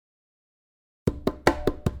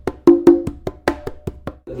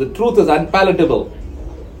The truth is unpalatable,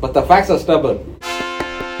 but the facts are stubborn.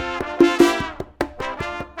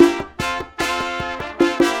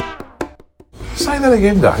 Say that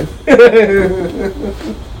again, Dave.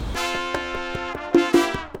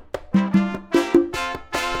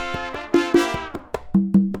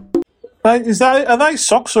 Are they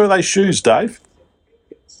socks or are they shoes, Dave?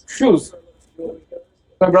 Shoes.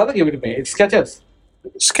 My brother gave it to me. It's Skechers.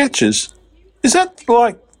 Skechers? Is that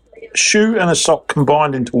like shoe and a sock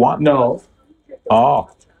combined into one? No. Oh.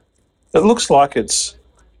 It looks like it's...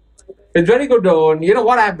 It's very good though. You know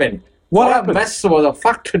what happened? What happened? A mess was a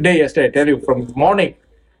fucked day yesterday, I tell you, from morning.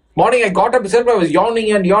 Morning I got up itself, I was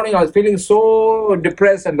yawning. I was feeling so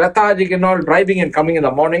depressed and lethargic and all, driving and coming in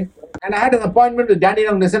the morning. And I had an appointment with Danny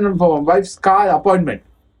Young Nissan for my wife's car appointment.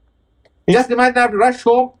 Just imagine I have to rush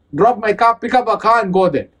home, drop my car, pick up a car and go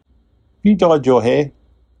there. You dyed your hair?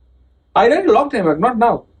 I did a long time back, not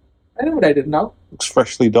now. I know what I did now. Looks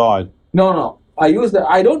freshly dyed. No. I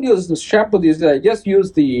don't use the shampoo these days. I just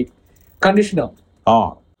use the conditioner.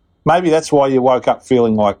 Oh. Maybe that's why you woke up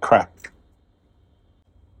feeling like crap.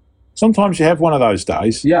 Sometimes you have one of those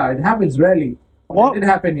days. Yeah, it happens rarely. What? It did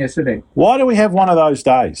happen yesterday. Why do we have one of those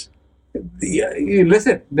days?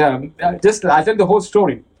 Listen, I'll tell the whole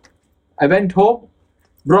story. I went home,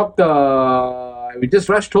 we just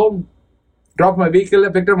rushed home, dropped my vehicle,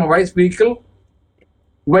 picked up my wife's vehicle,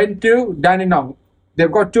 went to Dandenong.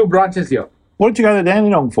 They've got 2 branches here. What did you go to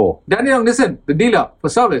Dandenong for? Dandenong Nissan, the dealer for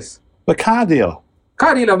service. The car dealer?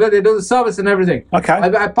 Car dealer where they do the service and everything. Okay.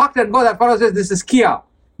 I parked and go. That fellow says this is Kia.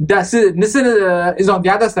 Nissan is on the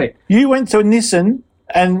other side. You went to Nissan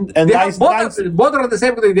and both are the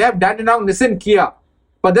same thing. They have Dandenong, Nissan, Kia.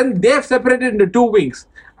 But then they have separated into 2 wings.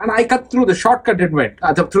 And I cut through the shortcut it went,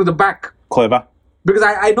 through the back. Clever. Because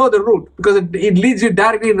I know the route. Because it leads you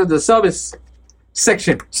directly into the service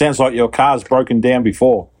section. Sounds like your car's broken down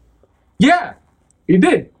before. Yeah, it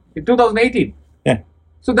did. In 2018. Yeah.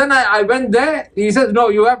 So then I went there. He says, no,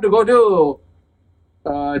 you have to go to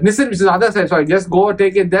Nissan, which is the other side. So I just go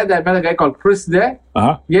take it there. I met a guy called Chris there.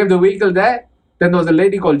 Uh-huh. Gave the vehicle there. Then there was a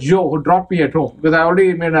lady called Jo who dropped me at home. Because I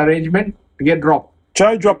already made an arrangement to get dropped.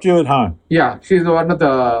 Joe dropped you at home? Yeah, she's one of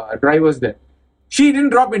the drivers there. She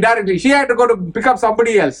didn't drop me directly. She had to go to pick up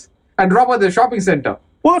somebody else and drop her at the shopping center.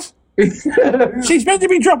 What? She's meant to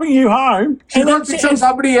be dropping you home. She goes picks up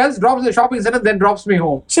somebody else, drops the shopping center, then drops me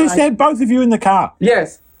home. So she had both of you in the car?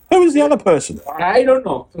 Yes. Who was the other person? I don't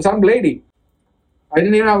know. Some lady. I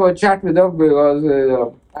didn't even have a chat with her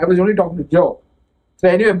because I was only talking to Joe. So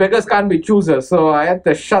anyway, beggars can't be choosers. So I had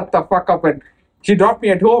to shut the fuck up and she dropped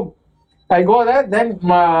me at home. I go there, then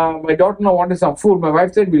my daughter-in-law wanted some food. My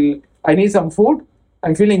wife said, I need some food.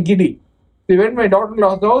 I'm feeling giddy. So we went to my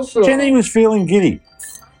daughter-in-law's house. Jenny was feeling giddy.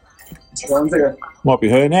 1 second. Might be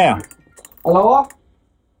her now. Hello?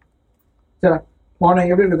 Sir, morning.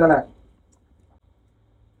 Every day.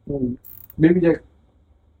 Baby check.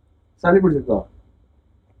 Sally put it.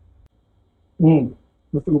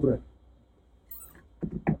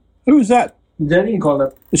 Who was that? Jenny called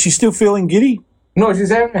her. Is she still feeling giddy? No, she's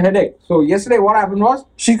having a headache. So yesterday what happened was...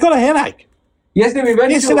 She's got a headache.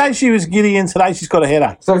 Yesterday she was giddy and today she's got a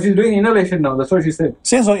headache. So she's doing inhalation now. That's what she said.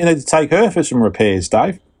 Sounds like you need to take her for some repairs,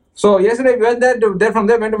 Dave. So yesterday we went there. From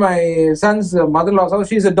there went to my son's mother-in-law's house.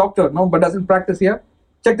 She's a doctor, but doesn't practice here.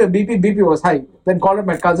 Checked the BP. BP was high. Then called up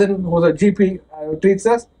my cousin, who's a GP, treats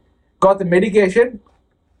us. Got the medication.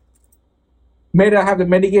 Made her have the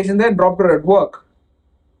medication there. Dropped her at work.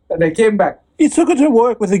 And I came back. You took her to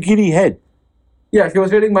work with a giddy head? Yeah, she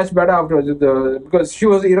was feeling much better afterwards because she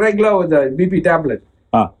was irregular with the BP tablet.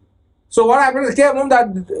 Ah. So what happened is came home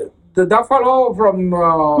that the fellow from...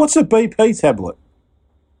 What's a BP tablet?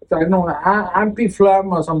 I don't know,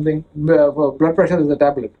 Ampiflam or something. For blood pressure is a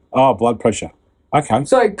tablet. Oh, blood pressure. Okay.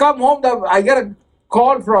 So I come home, I get a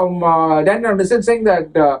call from Daniel Nissan saying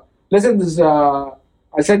that, listen, this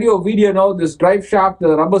I sent you a video now, this drive shaft,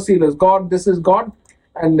 the rubber seal is gone, this is gone.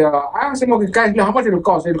 And I asked him, okay, how much it will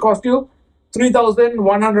cost? It will cost you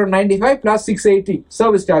 3,195 plus 680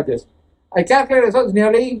 service charges. I calculated, so it's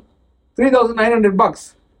nearly 3,900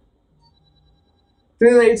 bucks.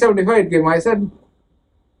 3,875 it came. I said,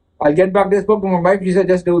 I'll get back this book to my wife. She said,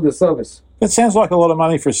 just do the service. That sounds like a lot of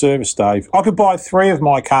money for a service, Dave. I could buy 3 of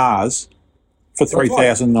my cars for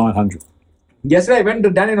 3,900. Yesterday I went to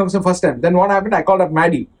Danny Nongson first time. Then what happened? I called up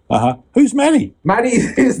Maddie. Who's Maddie? Maddie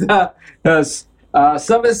is the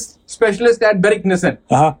service specialist at Berwick Nissan.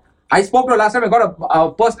 I spoke to her last time. I got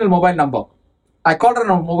a personal mobile number. I called her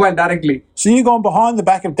on a mobile directly. So you've gone behind the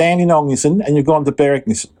back of Dandenong Nissan and you've gone to Berwick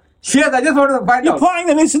Nissan? Yes, I just wanted to find out. You're playing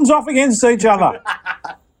the Nissans off against each other.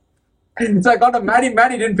 So I got a Maddie.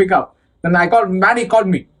 Maddie didn't pick up. Then Maddie called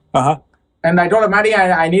me. Uh-huh. And I told her, Maddie,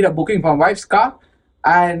 I need a booking for my wife's car.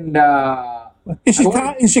 And Is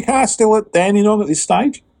your car still at Dandenong at this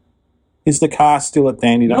stage? Is the car still at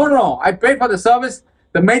Dandenong? no. I paid for the service,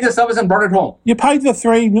 the major service, and brought it home. You paid the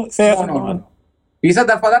 $3,000? No. He said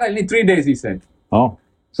that for that I need 3 days, he said. Oh.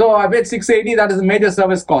 So I paid $680. That is the major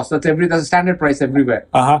service cost. That's a standard price everywhere.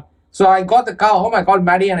 Uh-huh. So I got the car home. I called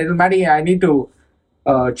Maddie and I told Maddie I need to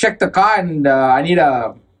check the car and I need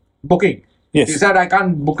a booking. Yes. He said I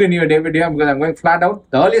can't book in you, David, here because I'm going flat out.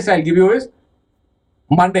 The earliest I'll give you is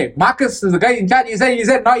Monday. Marcus is the guy in charge. He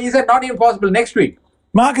said not even possible next week.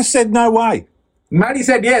 Marcus said no way. Maddie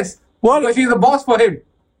said yes. What? Because she's the boss for him.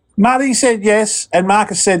 Maddie said yes and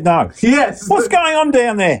Marcus said no. Yes. What's going on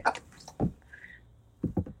down there?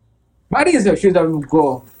 Maddie is she's a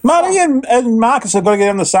go. Maddie and Marcus have got to get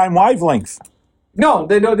on the same wavelength. No,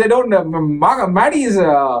 they don't. Maddie is.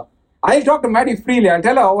 I'll talk to Maddie freely. I'll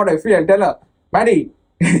tell her what I feel. I'll tell her, Maddie,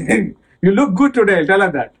 you look good today. I'll tell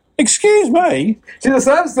her that. Excuse me? She's a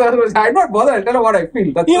service. I'm not bothered. I'll tell her what I feel.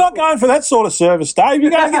 You're not going for that sort of service, Dave.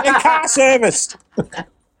 You're going to get your car serviced.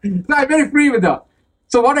 No, I'm very free with her.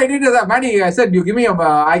 So what I did is that, Maddie, I said, you give me your,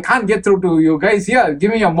 I can't get through to you guys here.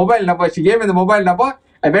 Give me your mobile number. She gave me the mobile number.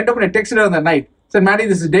 I went up and I texted her in the night. Said, Maddie,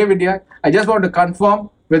 this is David here. I just want to confirm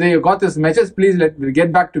whether you got this message. Please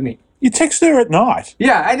get back to me. You text her at night?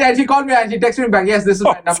 Yeah, and she called me and she texted me back. Yes, this is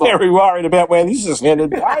my number. I'm very worried about where this is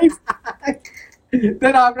headed, Dave.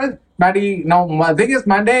 Then after, Maddie, now the thing is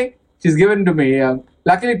Monday, she's given to me.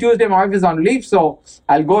 Luckily Tuesday my wife is on leave, so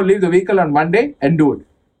I'll go leave the vehicle on Monday and do it.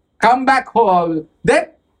 Come back home. Then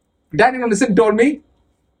Daniel Listen told me,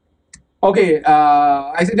 okay,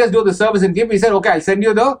 I said just do the service and give. He said, okay, I'll send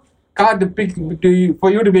you the car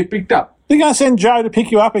for you to be picked up. They're going to send Joe to pick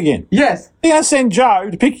you up again? Yes. They're going to send Joe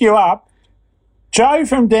to pick you up. Joe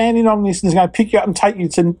from Dandenong Nissan is going to pick you up and take you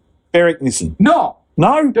to Berwick Nissan. No.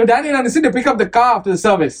 No? So Daniel Listen to pick up the car after the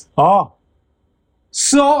service. Oh.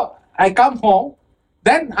 So I come home.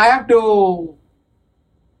 Then I have to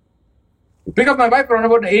pick up my wife around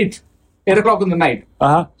about 8 o'clock in the night.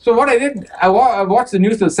 Uh-huh. So what I did, I watched the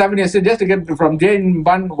news till 7 yesterday just to get from Jane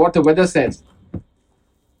Bunn what the weather says.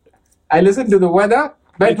 I listened to the weather,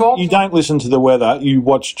 went home. You don't listen to the weather, you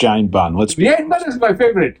watch Jane Bunn. Let's be Jane Bunn is my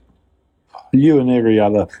favorite. You and every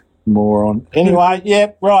other moron. Anyway,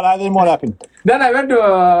 yeah, right, then what happened? Then I went to,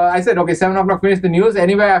 I said, okay, 7 o'clock, finish the news.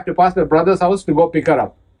 Anyway, I have to pass my brother's house to go pick her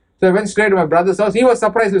up. So I went straight to my brother's house. He was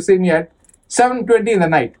surprised to see me at 7:20 in the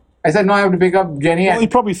night. I said, no, I have to pick up Jenny. Well, he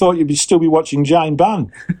probably thought you'd still be watching Jane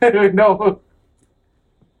Bunn. No.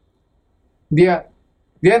 Yeah.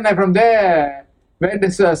 Then I from there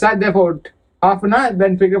went sat there for half an hour,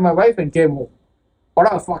 then picked up my wife and came home.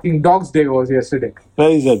 What a fucking dog's day was yesterday.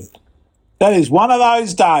 That is one of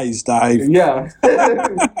those days, Dave. Yeah.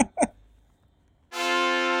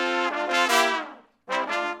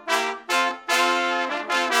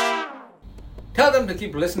 Tell them to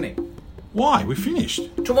keep listening. Why? We finished.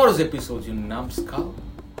 Tomorrow's episode, you numbskull.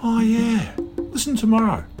 Oh, yeah. Listen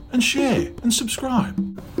tomorrow and share and subscribe.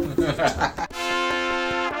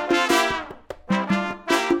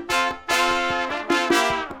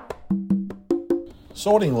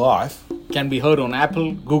 Sorting Life? Can be heard on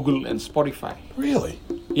Apple, Google, and Spotify. Really?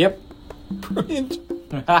 Yep. Brilliant.